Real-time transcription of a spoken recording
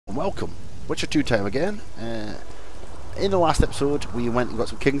Welcome, Witcher 2 time again. In the last episode we went and got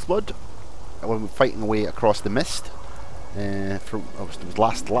some King's Blood when we were fighting away across the mist. From obviously it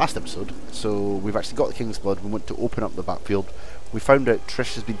was last episode, so we've actually got the King's Blood. We went to open up the backfield. We found out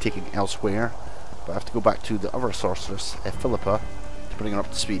Trish has been taken elsewhere, but I have to go back to the other sorceress, Philippa, to bring her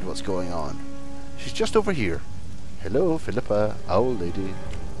up to speed what's going on. She's just over here. Hello, Philippa, old lady.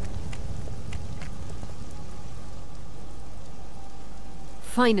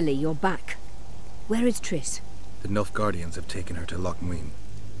 Finally, you're back. Where is Triss? The Nilfgaardians have taken her to Lochmuin.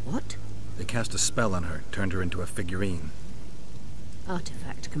 What? They cast a spell on her, turned her into a figurine.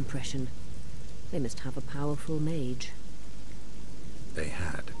 Artifact compression. They must have a powerful mage. They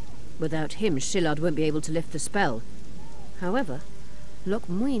had. Without him, Shillard won't be able to lift the spell. However,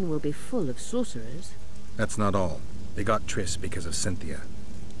 Lochmuin will be full of sorcerers. That's not all. They got Triss because of Cynthia.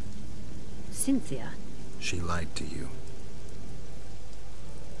 Cynthia? She lied to you.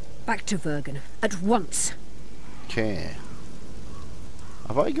 Back to Vergen, at once! Okay.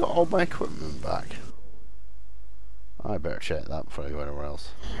 Have I got all my equipment back? I better check that before I go anywhere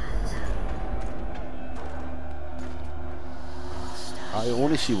else. I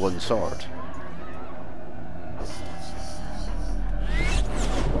only see one sword.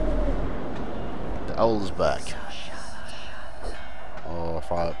 The owl's back. Oh,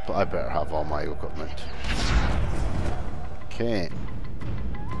 if I better have all my equipment. Okay.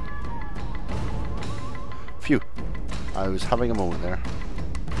 Phew. I was having a moment there.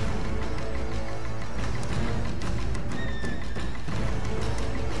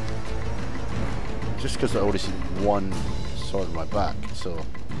 Just because I already see one sword in my back, so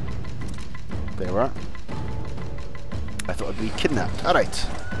there we are. I thought I'd be kidnapped. Alright.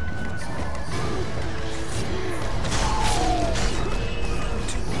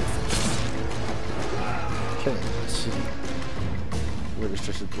 Okay, let's see. Where is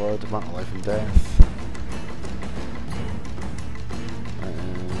Trish's blood? Amount of life and death.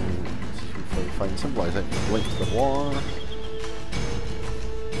 See if I find symbolize it. Link to the war.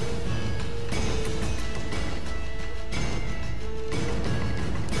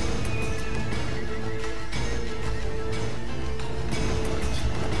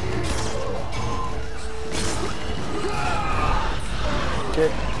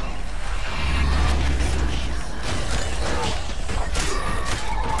 Okay.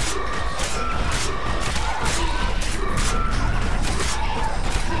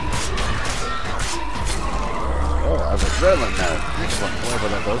 Adrenaline now. Excellent, whatever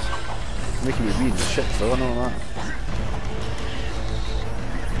that does. Making me read the shit though, I know that.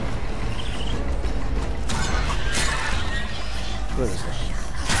 Where is this?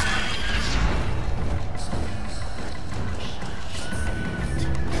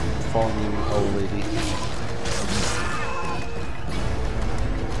 Fallen old lady.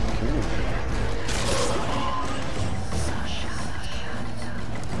 Okay.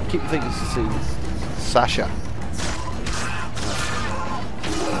 I keep thinking to see Sasha.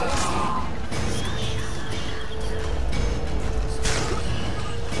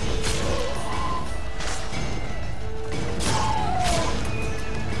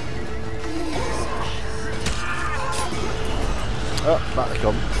 Oh, back they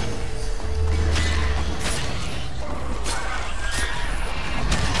come.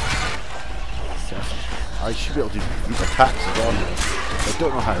 I should be able to use attacks as well. I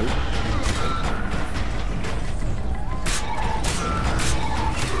don't know how.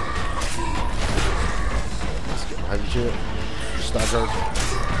 Let's get behind you. Staggered.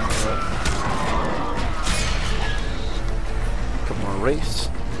 Come on, race.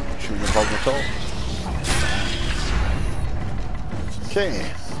 Shouldn't be a problem at all.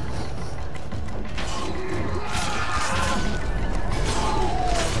 Okay.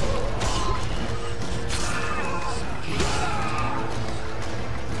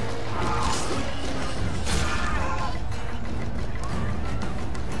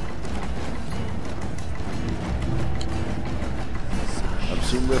 I've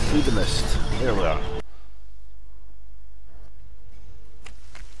seen we're through the mist. There we are.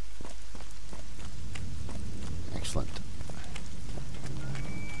 Excellent.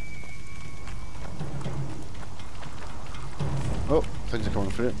 Oh, things are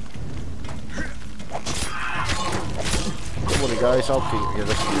coming through. Don't worry guys, I'll keep you.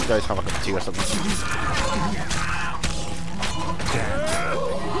 You guys have a cup of tea or something.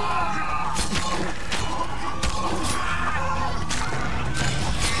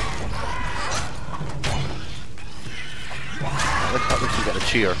 At least you get a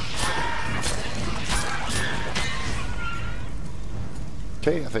cheer.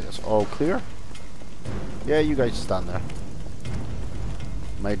 Okay, I think it's all clear. Yeah, you guys stand there.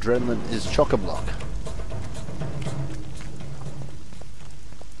 My adrenaline is chock-a-block.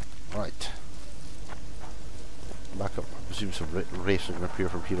 Right. Back up. I presume some wraiths are going to appear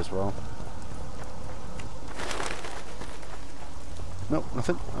from here as well. No,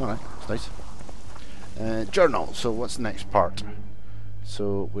 nothing. Alright, that's nice. Journal. So what's the next part?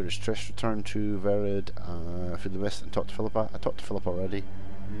 So where does Trish return to Verid? Through the mist and talk to Philippa. I talked to Philippa already.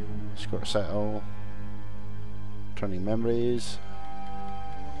 Score to settle. Turning memories.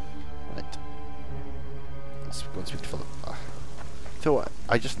 Right. Let's go and speak to Philippa. So what?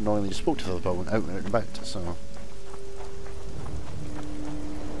 I just annoyingly just spoke to Philippa, went out and about, so.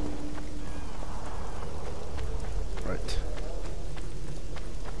 Right.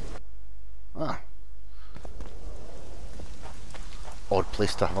 Ah. Odd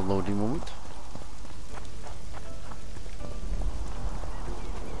place to have a loading moment.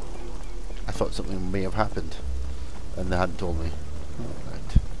 I thought something may have happened, and they hadn't told me.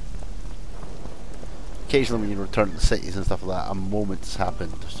 Right. Occasionally when you return to the cities and stuff like that, a moment's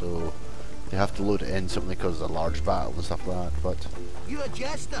happened, so they have to load it in simply because of a large battle and stuff like that, but... You a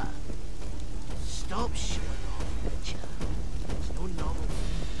jester? Stop showing off, it's no novel.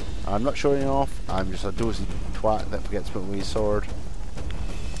 I'm not showing off, I'm just a dozy twat that forgets to put away his sword.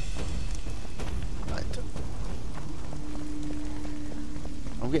 Right.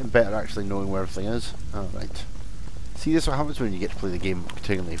 I'm getting better actually knowing where everything is. Alright. See, this is what happens when you get to play the game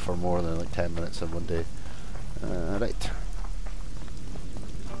continually for more than like 10 minutes in one day. Right.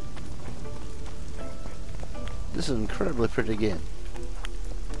 This is an incredibly pretty game.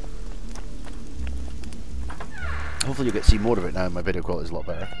 Hopefully you get to see more of it now, my video quality is a lot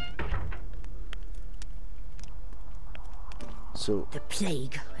better. So... The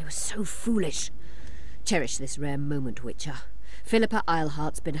plague. I was so foolish. Cherish this rare moment, Witcher. Philippa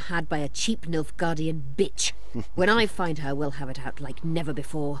Eilhart's been had by a cheap Nilfgaardian bitch. When I find her, we'll have it out like never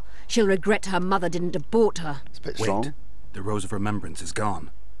before. She'll regret her mother didn't abort her. It's a bit Wait, strong. the Rose of Remembrance is gone.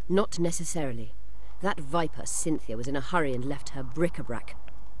 Not necessarily. That viper, Cynthia, was in a hurry and left her bric-a-brac.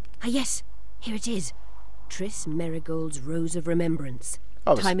 Ah yes, here it is. Triss Merigold's Rose of Remembrance.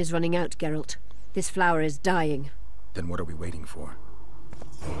 Oh, Time is running out, Geralt. This flower is dying. Then what are we waiting for?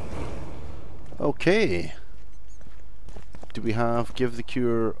 Okay. Do we have give the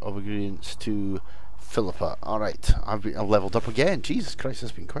cure of ingredients to Philippa? Alright, I've leveled up again. Jesus Christ,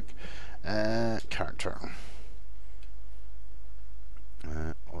 that's been quick. Character.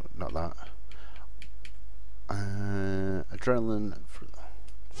 Oh, not that. Adrenaline.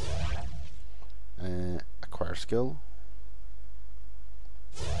 Acquire skill.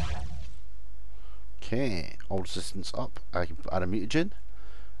 Okay, all resistance up. I can add a mutagen.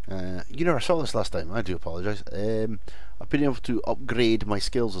 You never saw this last time, I do apologise. I've been able to upgrade my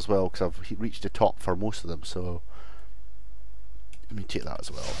skills as well because I've reached the top for most of them, so let me take that as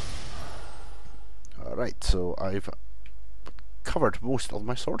well. Alright, so I've covered most of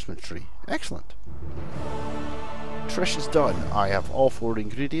my swordsman tree. Excellent. Trish is done. I have all 4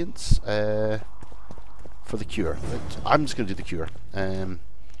 ingredients for the cure. I'm just going to do the cure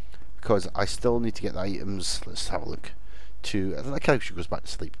because I still need to get the items. Let's have a look. I think she goes back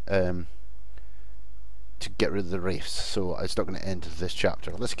to sleep to get rid of the wraiths, so it's not going to end this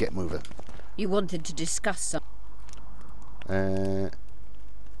chapter. Let's get moving. You wanted to discuss some... I'm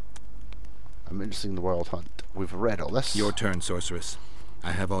interested in the Wild Hunt. We've read all this. Your turn, sorceress.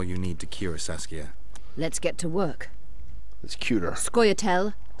 I have all you need to cure Saskia. Let's get to work. Let's cure her.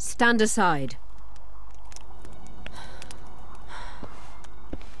 Scoia'tael, stand aside.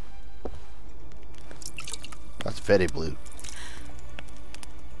 That's very blue.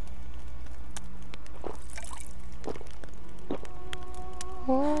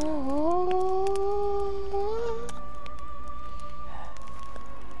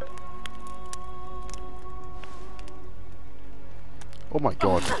 Oh my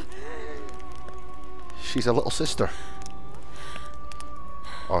god. She's a little sister.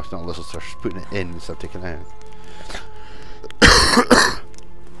 Oh, it's not a little sister. She's putting it in instead of taking it out.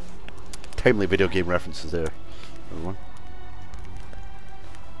 Timely video game references there, everyone.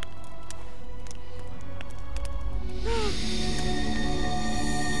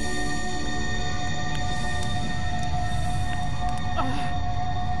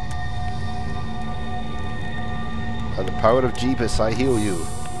 By the power of Jeebus, I heal you.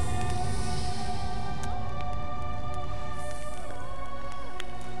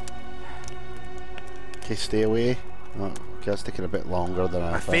 Okay, stay away. Oh, okay, that's taking a bit longer than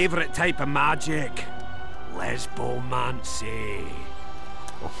I My thought. favourite type of magic. Lesbomancy.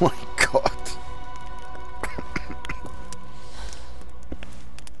 Oh my god.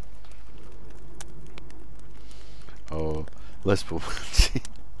 Oh, Lesbomancy.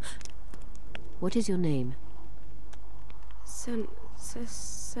 What is your name?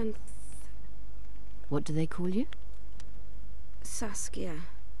 What do they call you? Saskia.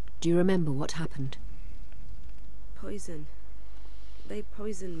 Do you remember what happened? Poison. They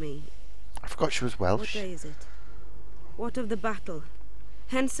poisoned me. I forgot she was Welsh. What day is it? What of the battle?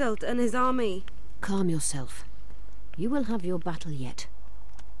 Henselt and his army. Calm yourself. You will have your battle yet.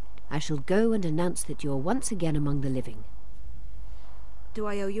 I shall go and announce that you're once again among the living. Do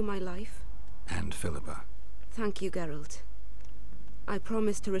I owe you my life? And Philippa. Thank you, Geralt. I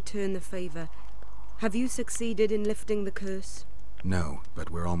promise to return the favor. Have you succeeded in lifting the curse? No, but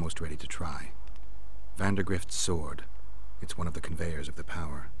we're almost ready to try. Vandergrift's sword. It's one of the conveyors of the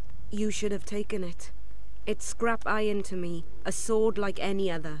power. You should have taken it. It's scrap iron to me, a sword like any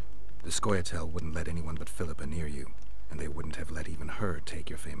other. The Scoia'tael wouldn't let anyone but Philippa near you, and they wouldn't have let even her take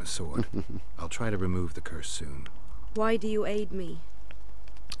your famous sword. I'll try to remove the curse soon. Why do you aid me?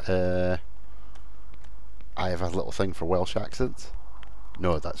 I have a little thing for Welsh accents.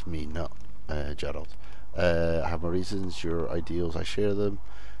 No, that's me, not Gerald. I have my reasons, your ideals, I share them.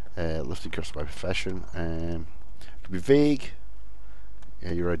 Lifting curse by profession. To be vague,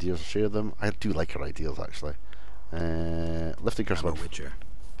 yeah, your ideals, I share them. I do like your ideals, actually. Lifting curse I'm a by witcher.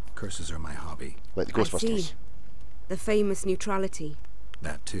 Curses are my hobby. like the I Ghostbusters. see. The famous neutrality.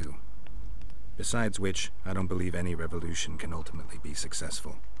 That too. Besides which, I don't believe any revolution can ultimately be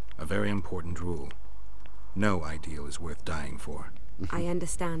successful. A very important rule. No ideal is worth dying for. I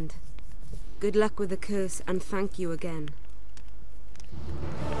understand. Good luck with the curse, and thank you again.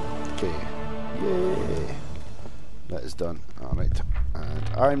 Okay. Yay. That is done. Alright. And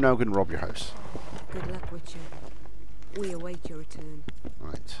I'm now going to rob your house. Good luck, Witcher. We await your return.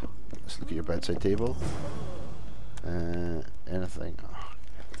 Right. Let's look at your bedside table. Anything. Oh,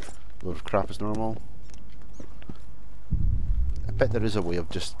 load of crap is normal. I bet there is a way of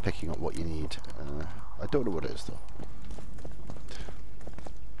just picking up what you need. I don't know what it is though.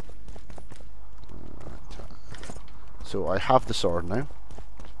 So I have the sword now.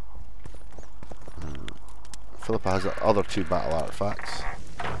 Philippa has the other two battle artifacts.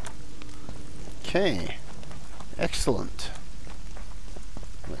 Okay. Excellent.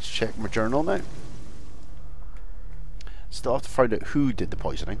 Let's check my journal now. Still have to find out who did the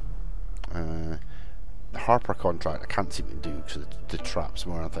poisoning. The Harper contract I can't seem to do because of the traps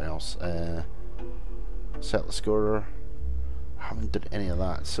more than anything else. Set the scorer. I haven't done any of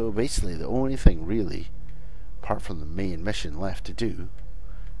that. So basically the only thing really, apart from the main mission left to do,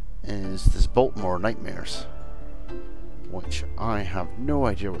 is this Baltimore Nightmares, which I have no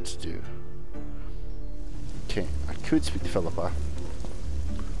idea what to do. Okay, I could speak to Philippa,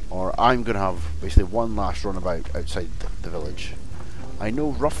 or I'm going to have basically one last runabout outside the village. I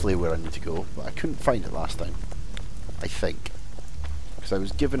know roughly where I need to go, but I couldn't find it last time, I think, because I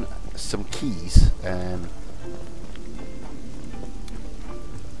was given some keys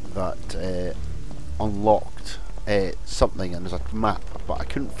that unlocked something, and there's a map, but I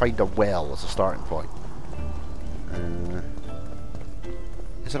couldn't find a well as a starting point.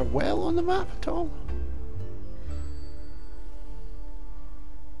 Is there a well on the map at all?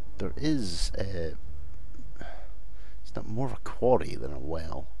 There is it's not more of a quarry than a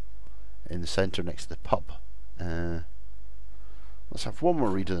well in the centre next to the pub. Let's have one more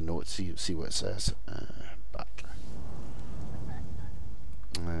read of the notes, see what it says. Back.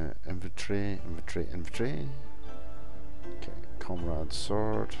 Inventory. Okay, comrade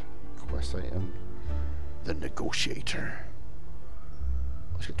sword, quest item, the negotiator.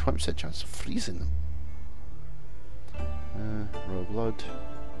 Let's get 20% chance of freezing them. Royal blood.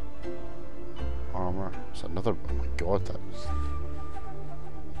 Armor. It's another. Oh my god, that was.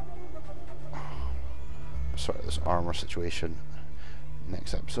 Sort of this armor situation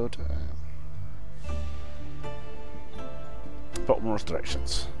next episode. Baltimore's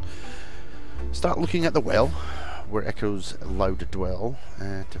directions. Start looking at the well where echoes loud dwell.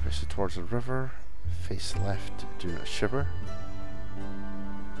 Direction towards the river. Face left, do not shiver.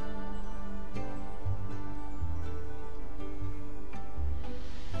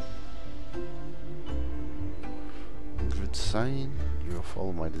 Good sign. You will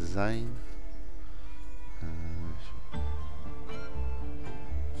follow my design.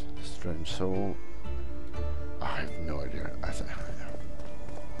 Strange soul. I have no idea.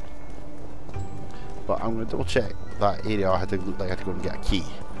 But I'm going to double check that area. I had to look like I had to go and get a key.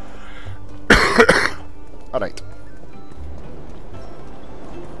 Alright.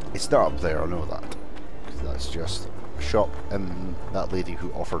 It's not up there, I know that. Because that's just a shop and that lady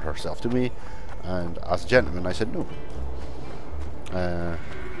who offered herself to me. And as a gentleman, I said no.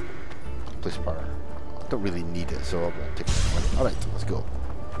 Police power. I don't really need it, so I'll take it. Alright, let's go.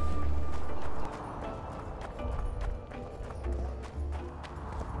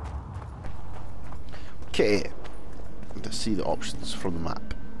 Okay. Let's see the options from the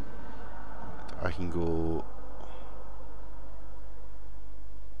map. I can go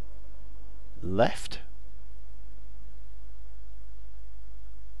left,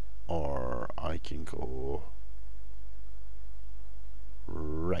 or I can go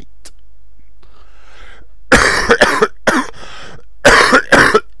right.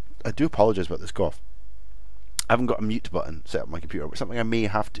 I do apologise about this cough. I haven't got a mute button set up on my computer, but something I may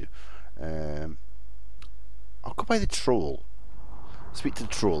have to. I'll go by the troll. Speak to the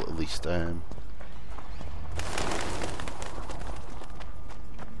troll at least.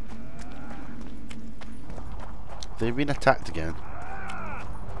 They've been attacked again.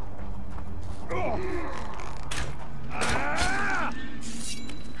 Come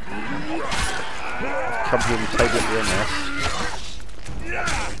here and tidy up their mess.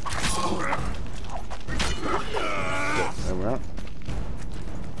 There we are.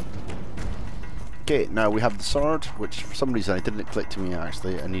 Okay, now we have the sword, which for some reason it didn't click to me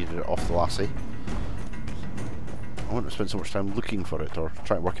actually. I needed it off the lassie. I wouldn't spend so much time looking for it or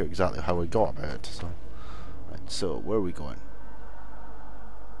trying to work out exactly how I got about it. So, right, so where are we going?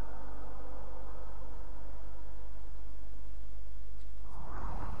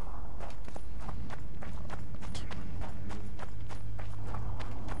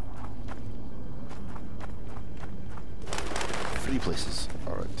 Three places.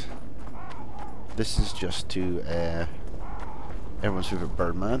 Alright. This is just to everyone's favourite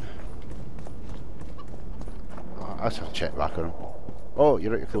Birdman. I just have to check back on him. Oh,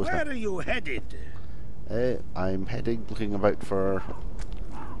 you're out your clothes now. Where are you headed? I'm heading, looking about for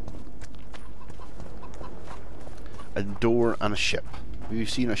a door and a ship. We've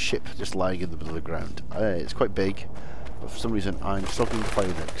seen a ship just lying in the middle of the ground. It's quite big, but for some reason I'm struggling to find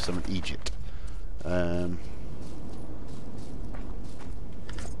it because I'm in Egypt.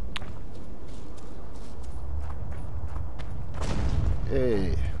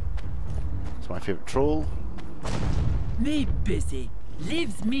 Hey, it's my favourite troll. Me busy,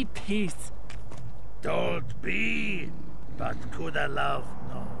 leaves me peace. Don't be, but coulda love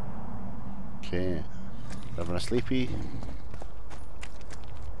no. Okay, having a sleepy.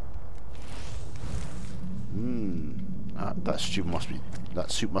 That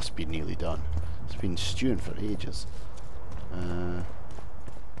soup must be nearly done. It's been stewing for ages.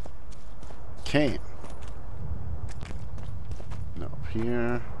 Okay. Not up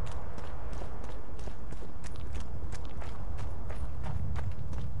here.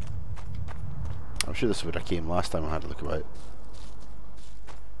 I'm sure this is where I came last time I had a look about.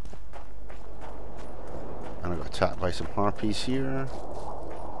 And I got attacked by some harpies here.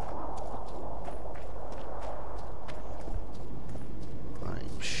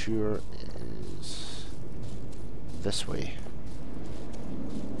 I'm sure it is this way,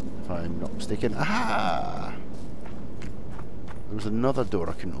 if I'm not mistaken. Aha! There was another door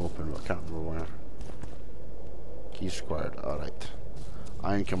I couldn't open, but I can't remember where. Keys required. Alright.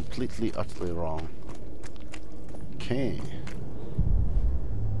 I'm completely, utterly wrong. Okay.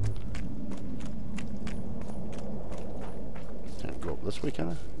 Can't go up this way, can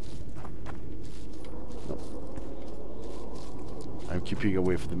I? Nope. I'm keeping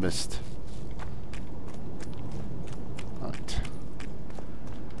away from the mist. Right.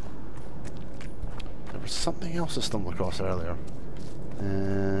 There was something else I stumbled across earlier.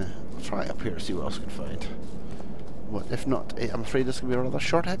 I'll try up here to see what else I can find. But if not, I'm afraid this is going to be another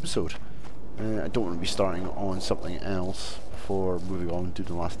short episode. I don't want to be starting on something else before moving on to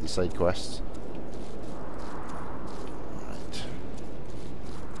the last of the side quests. Right.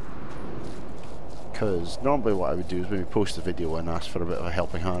 Because normally what I would do is maybe post a video and ask for a bit of a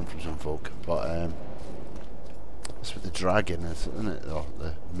helping hand from some folk. But that's what the dragon is, isn't it? Oh,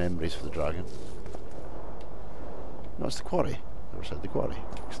 the memories for the dragon. No, it's the quarry. Never said the quarry.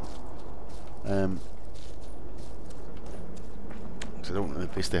 Excellent. I don't want to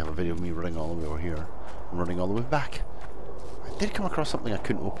basically have a video of me running all the way over here and running all the way back. I did come across something I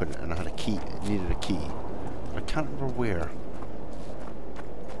couldn't open and I had a key. It needed a key. I can't remember where.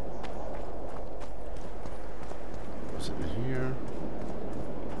 Was it in here?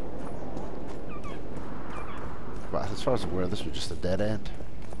 But as far as I'm aware, this was just a dead end.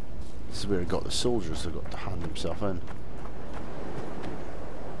 This is where I got the soldiers that got to hand himself in.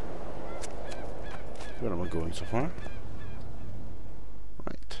 Where am I going so far?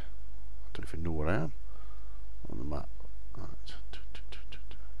 Right. I don't even know where I am on the map. Right.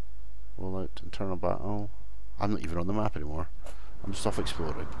 Roll out, internal battle. I'm not even on the map anymore. I'm just off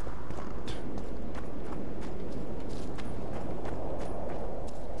exploring. Right.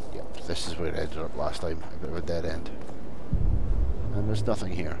 Yep, this is where I ended up last time. A bit of a dead end. And there's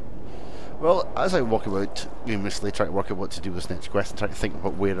nothing here. Well, as I walk about aimlessly trying to work out what to do with this next quest and trying to think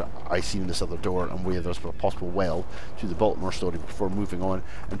about where I seen this other door and where there's a possible well to the Baltimore story before moving on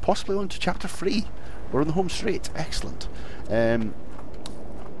and possibly on to chapter 3. We're on the home straight. Excellent. One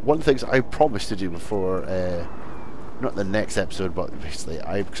of the things I promised to do before, not the next episode, but basically,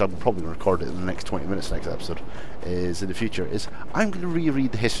 because I'm probably going to record it in the next 20 minutes next episode, is in the future, is I'm going to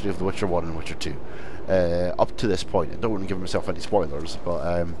reread the history of The Witcher 1 and Witcher 2. Up to this point. I don't want to give myself any spoilers,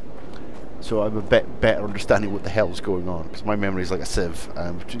 but so I'm a bit better understanding what the hell is going on, because my memory is like a sieve.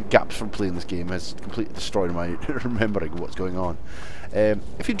 Gaps from playing this game has completely destroyed my remembering what's going on.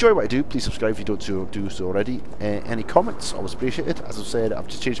 If you enjoy what I do, please subscribe if you don't do so already. Any comments, always appreciated. As I've said, I've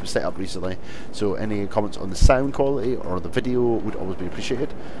just changed my setup recently, so any comments on the sound quality or the video would always be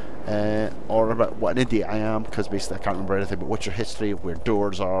appreciated. Or about what an idiot I am, because basically I can't remember anything about Witcher history, where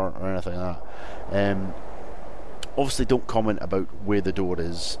doors are, or anything like that. Obviously don't comment about where the door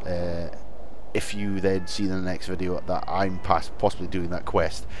is, if you then see in the next video that I'm possibly doing that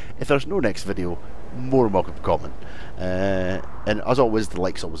quest. If there's no next video, more than welcome to comment. And as always, the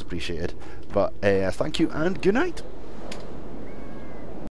like's always appreciated. But thank you and good night.